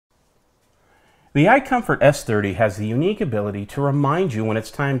The iComfort S30 has the unique ability to remind you when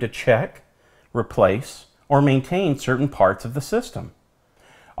it's time to check, replace, or maintain certain parts of the system.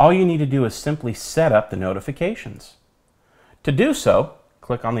 All you need to do is simply set up the notifications. To do so,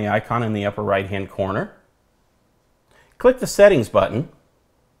 click on the icon in the upper right-hand corner, click the Settings button,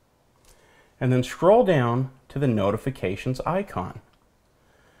 and then scroll down to the Notifications icon.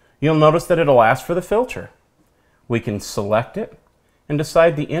 You'll notice that it'll ask for the filter. We can select it and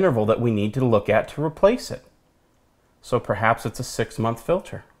decide the interval that we need to look at to replace it. So perhaps it's a 6-month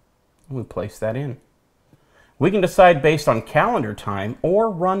filter. We place that in. We can decide based on calendar time or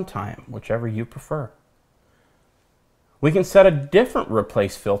run time, whichever you prefer. We can set a different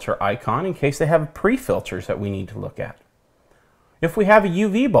replace filter icon in case they have pre-filters that we need to look at. If we have a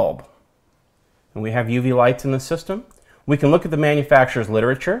UV bulb and we have UV lights in the system, we can look at the manufacturer's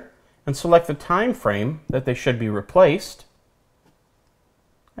literature and select the time frame that they should be replaced,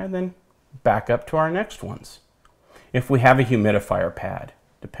 and then back up to our next ones. If we have a humidifier pad,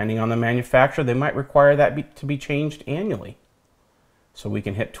 depending on the manufacturer, they might require that to be changed annually. So we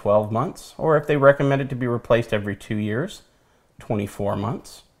can hit 12 months, or if they recommend it to be replaced every 2 years, 24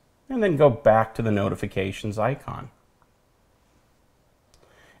 months, and then go back to the notifications icon.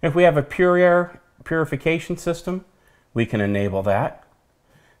 If we have a pure air purification system, we can enable that,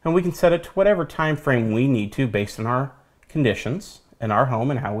 and we can set it to whatever time frame we need to based on our conditions in our home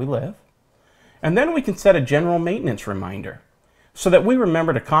and how we live. And then we can set a general maintenance reminder so that we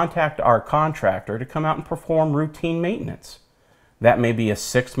remember to contact our contractor to come out and perform routine maintenance. That may be a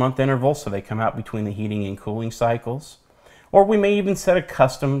 6-month interval, so they come out between the heating and cooling cycles. Or we may even set a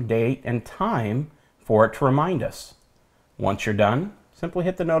custom date and time for it to remind us. Once you're done, simply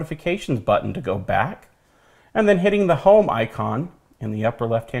hit the notifications button to go back, and then hitting the home icon in the upper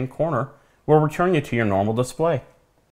left-hand corner will return you to your normal display.